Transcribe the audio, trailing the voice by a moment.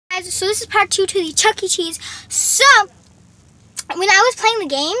Guys, so this is part 2 to the Chuck E. Cheese. So, when I was playing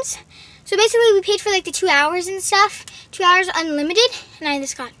the games, so basically we paid for like the 2 hours and stuff, 2 hours unlimited, and I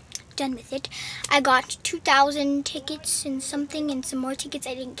just got done with it. I got 2,000 tickets and something, and some more tickets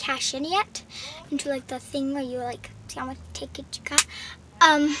I didn't cash in yet, into like the thing where you like see how much tickets you got.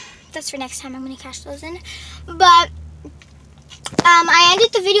 That's for next time. I'm gonna cash those in. But I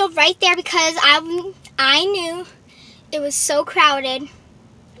ended the video right there because I knew it was so crowded.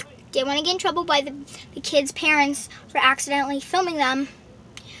 Didn't want to get in trouble by the kids' parents for accidentally filming them.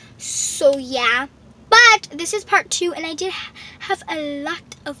 So yeah, but this is part 2, and I did have a lot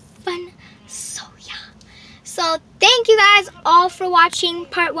of fun. So yeah. So thank you guys all for watching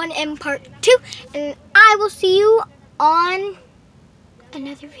part 1 and part 2, and I will see you on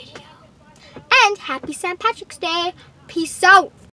another video. And happy St. Patrick's Day. Peace out.